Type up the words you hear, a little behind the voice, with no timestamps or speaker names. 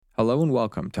Hello and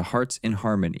welcome to Hearts in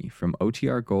Harmony from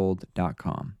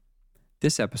OTRGold.com.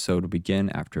 This episode will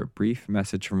begin after a brief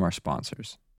message from our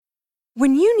sponsors.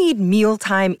 When you need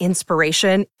mealtime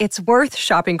inspiration, it's worth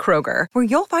shopping Kroger, where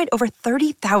you'll find over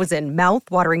 30,000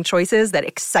 mouth-watering choices that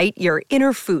excite your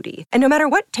inner foodie. And no matter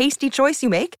what tasty choice you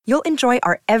make, you'll enjoy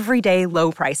our everyday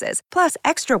low prices, plus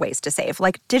extra ways to save,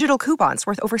 like digital coupons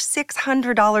worth over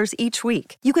 $600 each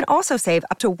week. You can also save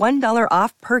up to $1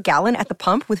 off per gallon at the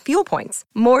pump with fuel points.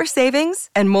 More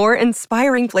savings and more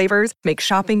inspiring flavors make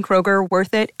shopping Kroger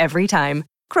worth it every time.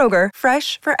 Kroger,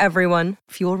 fresh for everyone.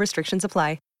 Fuel restrictions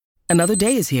apply. Another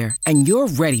day is here, and you're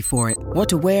ready for it. What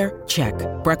to wear? Check.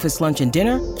 Breakfast, lunch, and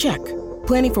dinner? Check.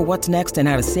 Planning for what's next and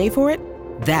how to save for it?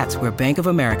 That's where Bank of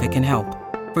America can help.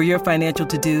 For your financial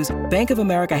to-dos, Bank of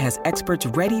America has experts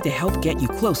ready to help get you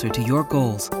closer to your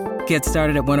goals. Get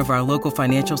started at one of our local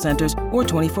financial centers or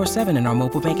 24/7 in our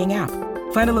mobile banking app.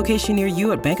 Find a location near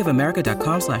you at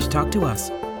bankofamerica.com/talktous.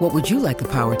 What would you like the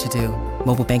power to do?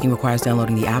 Mobile banking requires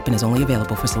downloading the app and is only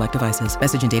available for select devices.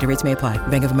 Message and data rates may apply.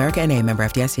 Bank of America N.A., member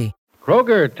FDIC.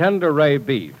 Kroger Tender Ray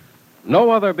Beef.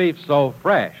 No other beef so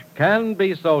fresh can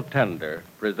be so tender.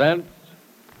 Presents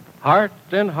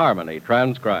Hearts in Harmony,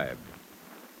 transcribed.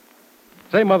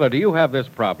 Say, Mother, do you have this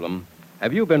problem?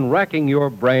 Have you been racking your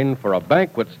brain for a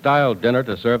banquet-style dinner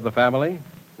to serve the family?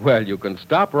 Well, you can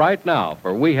stop right now,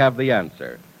 for we have the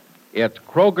answer. It's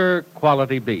Kroger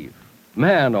Quality Beef.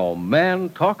 Man, oh man,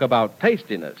 talk about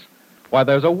tastiness. Why,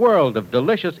 there's a world of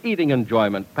delicious eating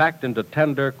enjoyment packed into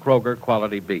tender Kroger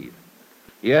Quality Beef.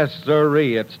 Yes,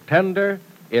 sirree, it's tender,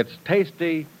 it's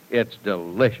tasty, it's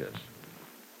delicious.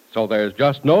 So there's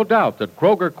just no doubt that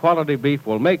Kroger Quality Beef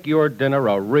will make your dinner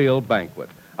a real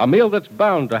banquet, a meal that's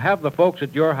bound to have the folks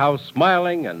at your house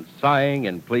smiling and sighing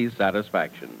in pleased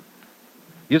satisfaction.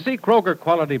 You see, Kroger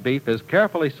Quality Beef is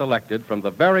carefully selected from the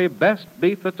very best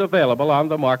beef that's available on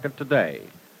the market today.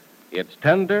 It's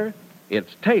tender,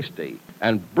 it's tasty,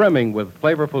 and brimming with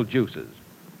flavorful juices.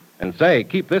 And say,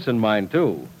 keep this in mind,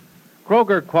 too.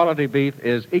 Kroger Quality Beef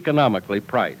is economically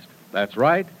priced. That's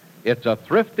right. It's a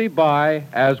thrifty buy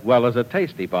as well as a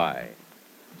tasty buy.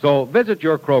 So visit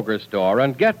your Kroger store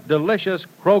and get delicious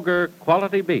Kroger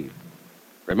Quality Beef.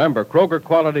 Remember, Kroger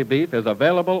Quality Beef is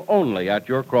available only at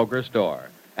your Kroger store,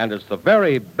 and it's the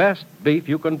very best beef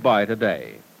you can buy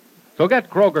today. So get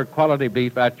Kroger Quality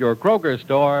Beef at your Kroger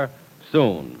store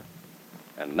soon.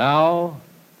 And now,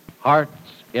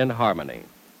 Hearts in Harmony.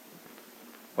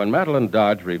 When Madeline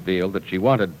Dodge revealed that she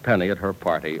wanted Penny at her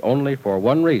party only for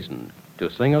one reason, to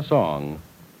sing a song,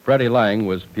 Freddie Lang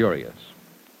was furious.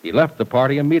 He left the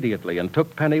party immediately and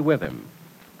took Penny with him.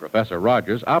 Professor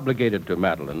Rogers, obligated to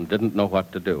Madeline, didn't know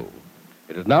what to do.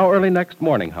 It is now early next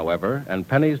morning, however, and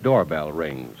Penny's doorbell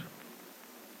rings.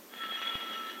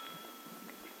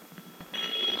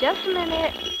 Just a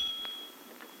minute.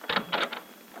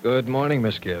 Good morning,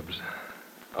 Miss Gibbs.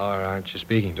 Or aren't you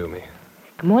speaking to me?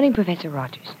 Good morning, Professor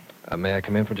Rogers. May I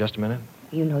come in for just a minute?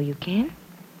 You know you can.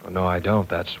 Oh, no, I don't.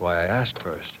 That's why I asked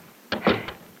first.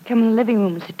 Come in the living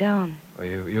room and sit down. Well,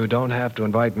 you don't have to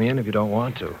invite me in if you don't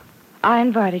want to. I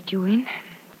invited you in.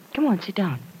 Come on, sit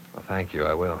down. Well, thank you,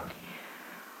 I will.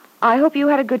 I hope you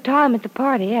had a good time at the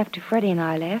party after Freddie and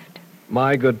I left.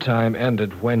 My good time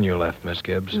ended when you left, Miss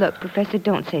Gibbs. Look, Professor,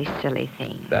 don't say silly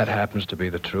things. That happens to be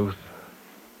the truth.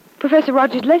 Professor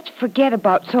Rogers, let's forget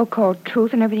about so-called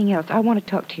truth and everything else. I want to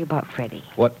talk to you about Freddie.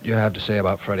 What you have to say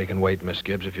about Freddie can wait, Miss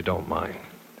Gibbs, if you don't mind.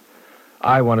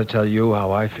 I want to tell you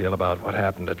how I feel about what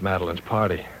happened at Madeline's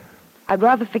party. I'd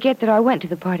rather forget that I went to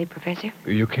the party, Professor.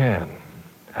 You can,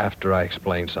 after I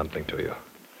explain something to you.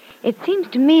 It seems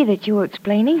to me that you were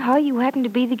explaining how you happened to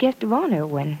be the guest of honor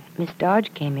when Miss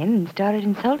Dodge came in and started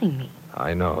insulting me.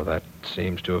 I know. That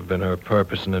seems to have been her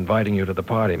purpose in inviting you to the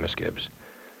party, Miss Gibbs.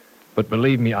 But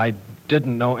believe me, I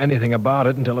didn't know anything about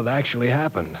it until it actually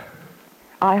happened.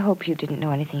 I hope you didn't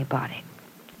know anything about it.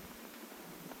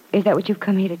 Is that what you've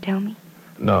come here to tell me?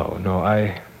 No.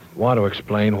 I want to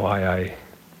explain why I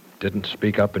didn't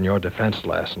speak up in your defense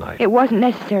last night. It wasn't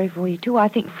necessary for you to. I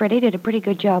think Freddie did a pretty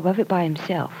good job of it by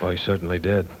himself. Well, he certainly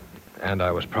did. And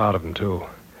I was proud of him, too.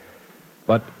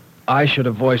 But I should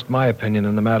have voiced my opinion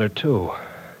in the matter, too.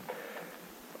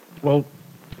 Well,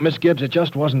 Miss Gibbs, it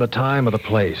just wasn't the time or the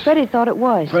place. Freddie thought it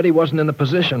was. Freddie wasn't in the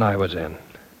position I was in.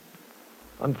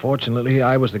 Unfortunately,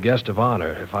 I was the guest of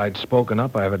honor. If I'd spoken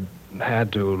up, I would have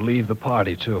had to leave the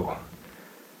party, too.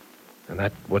 And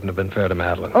that wouldn't have been fair to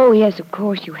Madeline. Oh, yes, of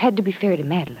course. You had to be fair to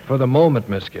Madeline. For the moment,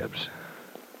 Miss Gibbs.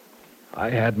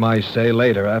 I had my say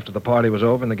later after the party was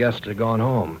over and the guests had gone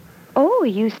home. Oh,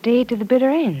 you stayed to the bitter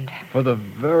end. For the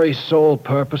very sole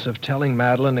purpose of telling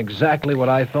Madeline exactly what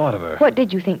I thought of her. What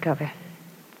did you think of her?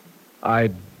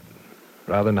 I'd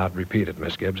rather not repeat it,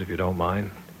 Miss Gibbs, if you don't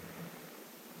mind.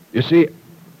 You see,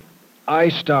 I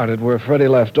started where Freddie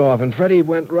left off, and Freddie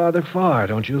went rather far,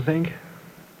 don't you think?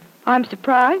 I'm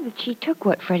surprised that she took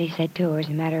what Freddie said to her, as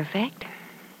a matter of fact.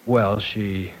 Well,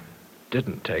 she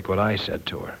didn't take what I said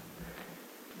to her.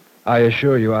 I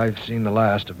assure you I've seen the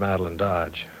last of Madeline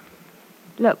Dodge.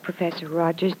 Look, Professor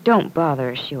Rogers, don't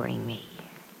bother assuring me.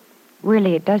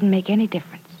 Really, it doesn't make any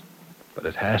difference. But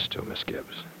it has to, Miss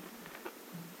Gibbs.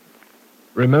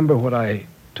 Remember what I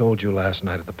told you last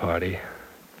night at the party?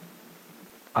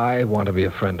 I want to be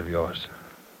a friend of yours.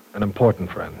 An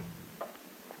important friend.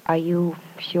 Are you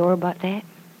sure about that?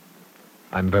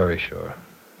 I'm very sure.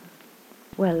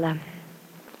 Well,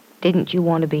 didn't you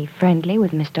want to be friendly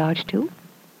with Miss Dodge, too?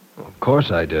 Of course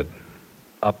I did.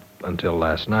 Up until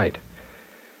last night.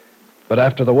 But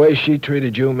after the way she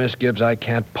treated you, Miss Gibbs, I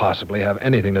can't possibly have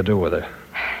anything to do with her.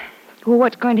 Well,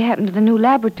 what's going to happen to the new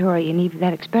laboratory and even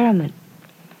that experiment?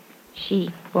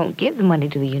 She won't give the money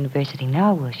to the university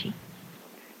now, will she?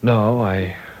 No,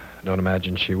 I don't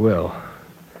imagine she will.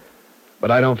 But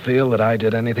I don't feel that I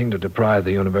did anything to deprive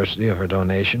the university of her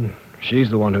donation. She's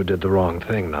the one who did the wrong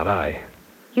thing, not I.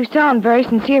 You sound very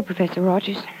sincere, Professor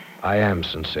Rogers. I am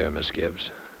sincere, Miss Gibbs.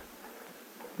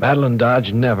 Madeline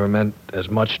Dodge never meant as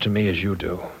much to me as you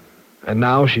do. And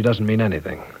now she doesn't mean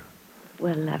anything.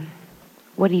 Well,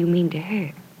 what do you mean to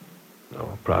her?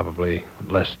 Oh, probably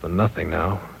less than nothing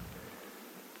now.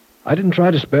 I didn't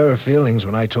try to spare her feelings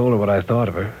when I told her what I thought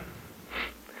of her.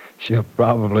 She'll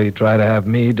probably try to have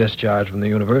me discharged from the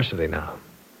university now.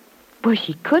 Well,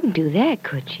 she couldn't do that,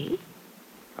 could she?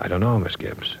 I don't know, Miss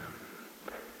Gibbs.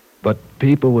 But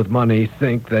people with money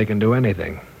think they can do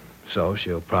anything. So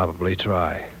she'll probably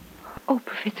try. Oh,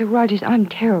 Professor Rogers, I'm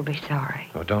terribly sorry.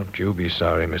 Oh, don't you be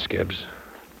sorry, Miss Gibbs.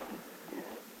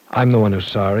 I'm the one who's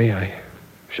sorry. I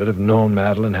should have known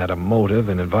Madeline had a motive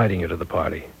in inviting you to the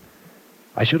party.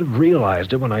 I should have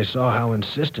realized it when I saw how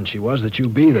insistent she was that you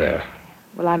be there.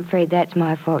 Well, I'm afraid that's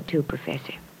my fault, too,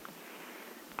 Professor.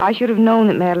 I should have known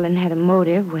that Madeline had a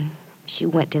motive when she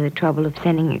went to the trouble of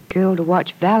sending a girl to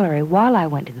watch Valerie while I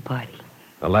went to the party.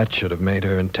 Well, that should have made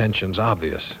her intentions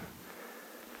obvious.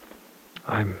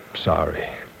 I'm sorry.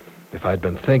 If I'd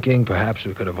been thinking, perhaps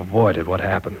we could have avoided what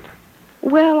happened.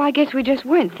 Well, I guess we just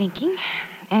weren't thinking,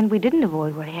 and we didn't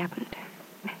avoid what happened.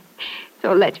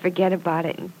 So let's forget about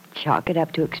it and chalk it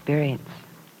up to experience.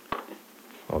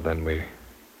 Well, then we're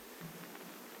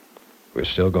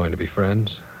still going to be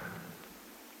friends?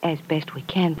 As best we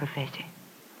can, Professor.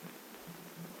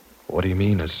 What do you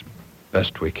mean, as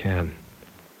best we can?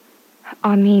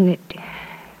 I mean that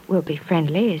we'll be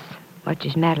friendly as much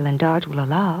as Madeline Dodge will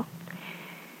allow.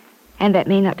 And that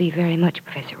may not be very much,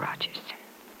 Professor Rogers.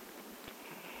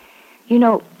 You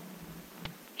know,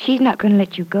 she's not going to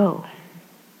let you go.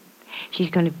 She's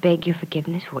going to beg your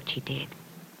forgiveness for what she did.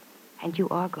 And you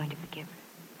are going to forgive her.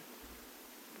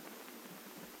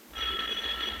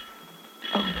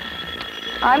 Oh,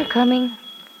 I'm coming.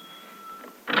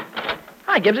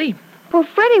 Hi, Gibbsy. Well,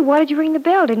 Freddie, why did you ring the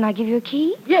bell? Didn't I give you a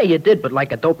key? Yeah, you did, but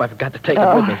like a dope, I forgot to take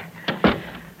it with me.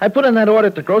 I put in that order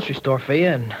at the grocery store for you,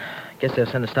 and guess they'll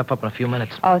send the stuff up in a few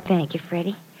minutes. Oh, thank you,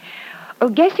 Freddie. Oh,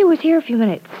 guess who was here a few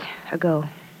minutes ago?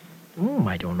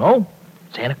 I don't know.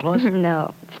 Santa Claus?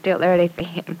 No, it's still early for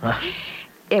him. Huh?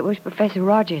 It was Professor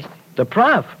Rogers. The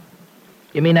prof?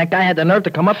 You mean that guy had the nerve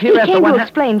to come up He here after came what to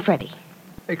explain, Freddie.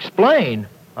 Explain?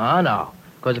 Oh, no.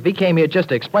 Because if he came here just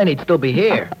to explain, he'd still be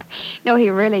here. No, he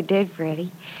really did,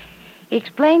 Freddie. He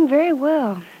explained very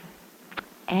well.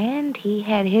 And he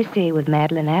had his say with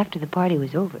Madeline after the party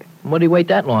was over. What'd he wait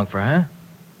that long for, huh?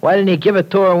 Why didn't he give it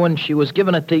to her when she was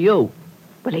giving it to you?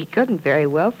 Well, he couldn't very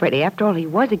well, Freddie. After all, he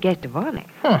was a guest of honor.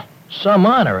 Huh. Some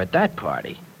honor at that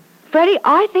party. Freddie,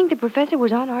 I think the professor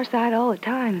was on our side all the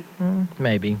time.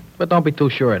 Maybe. But don't be too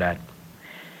sure of that.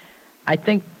 I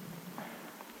think...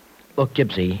 Look,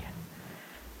 Gibbsy,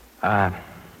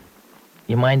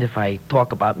 you mind if I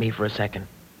talk about me for a second?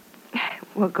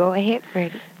 Well, go ahead,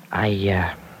 Freddie.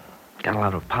 I, got a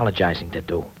lot of apologizing to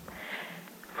do.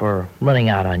 For running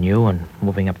out on you and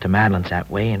moving up to Madeline's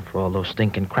that way, and for all those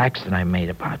stinking cracks that I made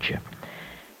about you.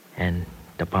 And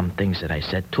the bum things that I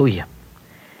said to you.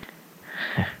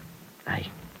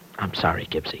 I'm sorry,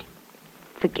 Gibbsy.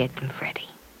 Forget them, Freddie.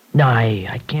 No,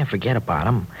 I can't forget about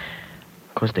them.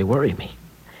 Because they worry me.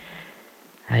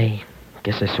 I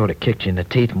guess I sort of kicked you in the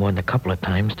teeth more than a couple of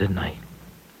times, didn't I?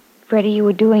 Freddie, you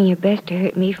were doing your best to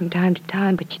hurt me from time to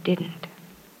time, but you didn't.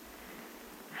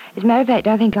 As a matter of fact,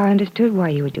 I think I understood why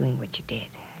you were doing what you did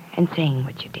and saying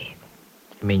what you did.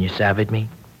 You mean you savaged me?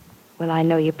 Well, I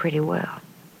know you pretty well.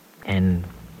 And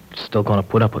still gonna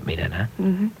put up with me then, huh?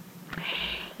 Mm-hmm.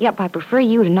 Yep, I prefer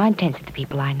you to 9/10 of the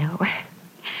people I know.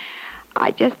 I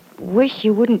just wish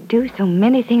you wouldn't do so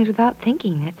many things without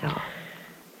thinking, that's all.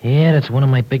 Yeah, that's one of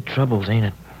my big troubles, ain't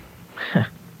it?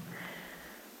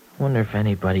 Wonder if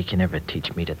anybody can ever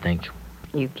teach me to think.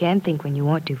 You can think when you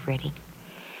want to, Freddie.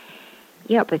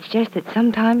 Yep, it's just that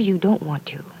sometimes you don't want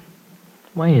to.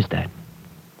 Why is that?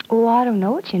 Oh, I don't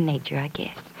know. It's your nature, I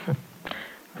guess.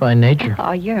 Fine nature.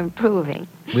 Oh, you're improving.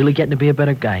 Really getting to be a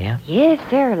better guy, huh? Yes,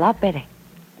 sir, a lot better.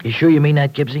 You sure you mean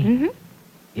that, Gibbsy? Mm-hmm.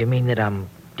 You mean that I'm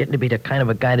getting to be the kind of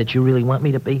a guy that you really want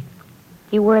me to be?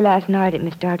 You were last night at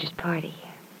Miss Dodger's party.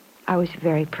 I was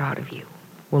very proud of you.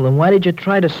 Well, then why did you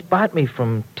try to spot me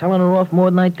from telling her off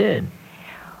more than I did?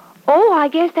 Oh, I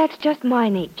guess that's just my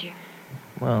nature.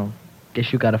 Well,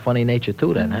 guess you got a funny nature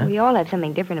too, then, huh? We all have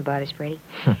something different about us, Freddie.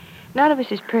 None of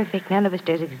us is perfect. None of us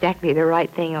does exactly the right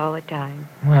thing all the time.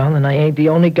 Well, then I ain't the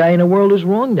only guy in the world who's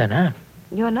wrong, then, huh?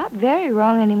 You're not very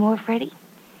wrong anymore, Freddie.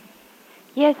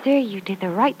 Yes, sir, you did the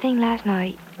right thing last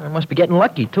night. I must be getting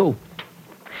lucky, too.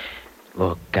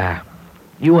 Look,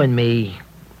 you and me,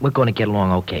 we're going to get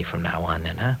along okay from now on,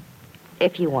 then, huh?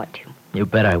 If you want to. You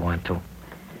bet I want to.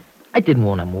 I didn't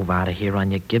want to move out of here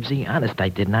on you, Gibbsy. Honest, I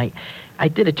didn't. I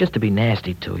did it just to be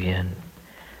nasty to you, and...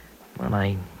 Well,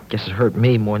 I guess it hurt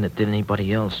me more than it did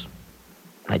anybody else.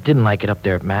 I didn't like it up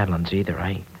there at Madeline's either.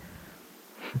 I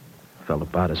felt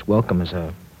about as welcome as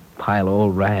a pile of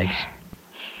old rags.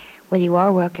 Well, you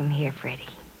are welcome here, Freddie,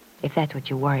 if that's what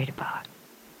you're worried about.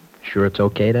 Sure it's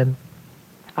okay, then?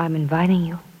 I'm inviting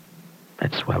you.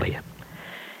 That's swell of you.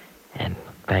 And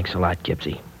thanks a lot,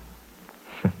 Gibbsy.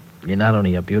 You're not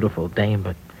only a beautiful dame,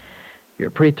 but you're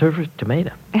a pretty terrific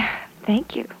tomato.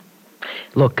 Thank you.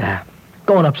 Look,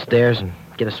 going upstairs and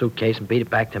get a suitcase and beat it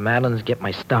back to Madeline's and get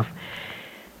my stuff.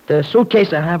 The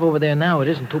suitcase I have over there now, it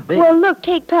isn't too big. Well, look,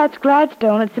 take Pat's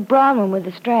Gladstone. It's the brown one with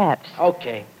the straps.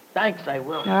 Okay. Thanks, I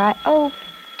will. All right. Oh,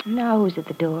 now who's at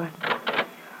the door?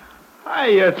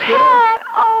 Hiya, Pat!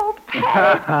 Oh,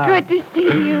 Pat! Good to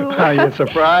see you. Are you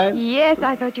surprised? Yes,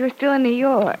 I thought you were still in New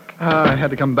York. I had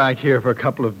to come back here for a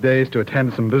couple of days to attend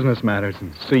to some business matters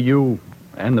and see you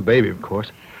and the baby, of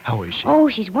course. How is she? Oh,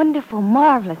 she's wonderful,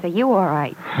 marvelous. Are you all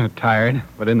right? Tired,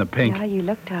 but in the pink. Yeah, you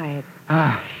look tired.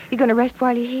 Ah, You going to rest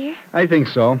while you're here? I think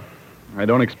so. I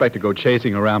don't expect to go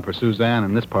chasing around for Suzanne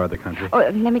in this part of the country. Oh,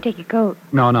 let me take your coat.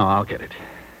 No, I'll get it.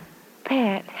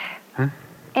 Pat. Huh?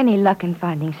 Any luck in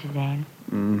finding Suzanne?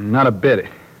 Not a bit.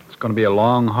 It's going to be a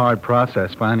long, hard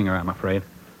process finding her, I'm afraid.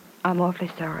 I'm awfully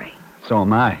sorry. So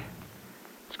am I.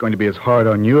 It's going to be as hard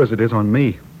on you as it is on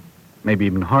me. Maybe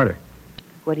even harder.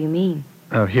 What do you mean?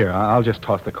 Here, I'll just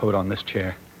toss the coat on this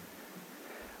chair.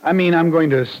 I mean, I'm going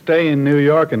to stay in New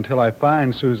York until I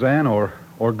find Suzanne or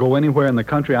go anywhere in the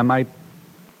country I might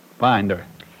find her.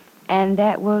 And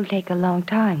that will take a long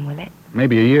time, will it?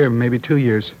 Maybe a year, maybe 2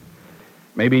 years.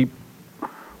 Maybe,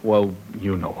 well,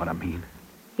 you know what I mean.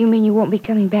 You mean you won't be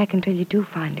coming back until you do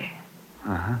find her?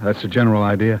 Uh-huh, that's the general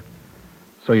idea.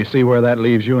 So you see where that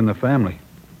leaves you and the family.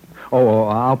 Oh,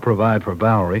 I'll provide for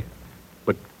Valerie,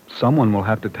 but someone will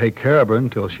have to take care of her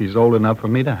until she's old enough for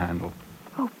me to handle.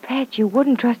 Oh, Pat, you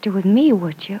wouldn't trust her with me,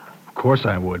 would you? Of course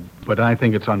I would, but I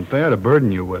think it's unfair to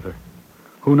burden you with her.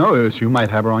 Who knows, you might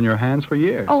have her on your hands for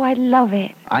years. Oh, I'd love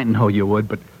it. I know you would,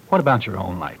 but what about your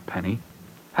own life, Penny?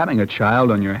 Having a child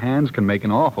on your hands can make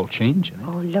an awful change in it.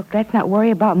 Oh, look, let's not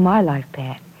worry about my life,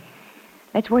 Pat.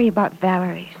 Let's worry about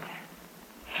Valerie's.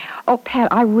 Oh,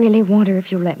 Pat, I really want her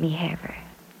if you'll let me have her.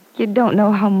 You don't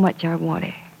know how much I want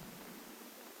her.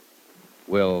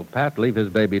 Will Pat leave his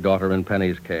baby daughter in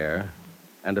Penny's care?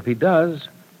 And if he does,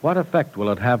 what effect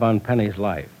will it have on Penny's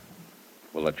life?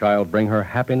 Will the child bring her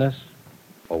happiness?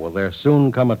 Or will there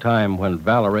soon come a time when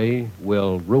Valerie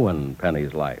will ruin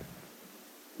Penny's life?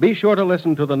 Be sure to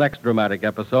listen to the next dramatic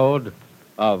episode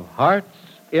of Hearts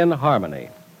in Harmony.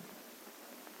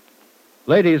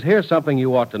 Ladies, here's something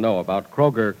you ought to know about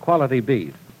Kroger quality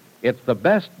beef. It's the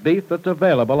best beef that's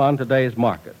available on today's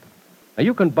market. Now,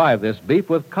 you can buy this beef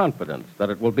with confidence that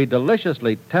it will be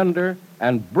deliciously tender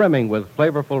and brimming with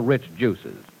flavorful, rich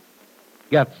juices.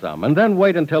 Get some, and then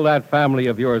wait until that family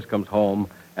of yours comes home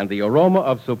and the aroma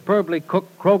of superbly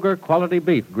cooked Kroger quality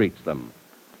beef greets them.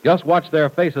 Just watch their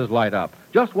faces light up.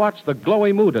 Just watch the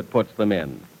glowy mood it puts them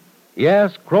in.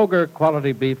 Yes, Kroger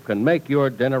quality beef can make your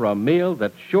dinner a meal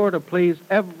that's sure to please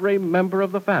every member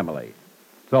of the family.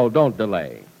 So don't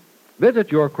delay.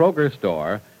 Visit your Kroger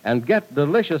store and get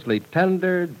deliciously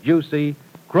tender, juicy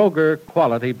Kroger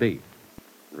quality beef.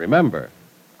 Remember,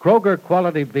 Kroger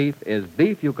quality beef is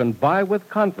beef you can buy with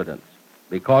confidence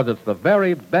because it's the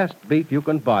very best beef you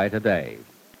can buy today.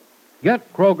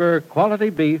 Get Kroger quality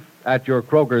beef at your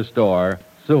Kroger store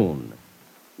soon.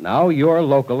 Now, your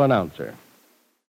local announcer.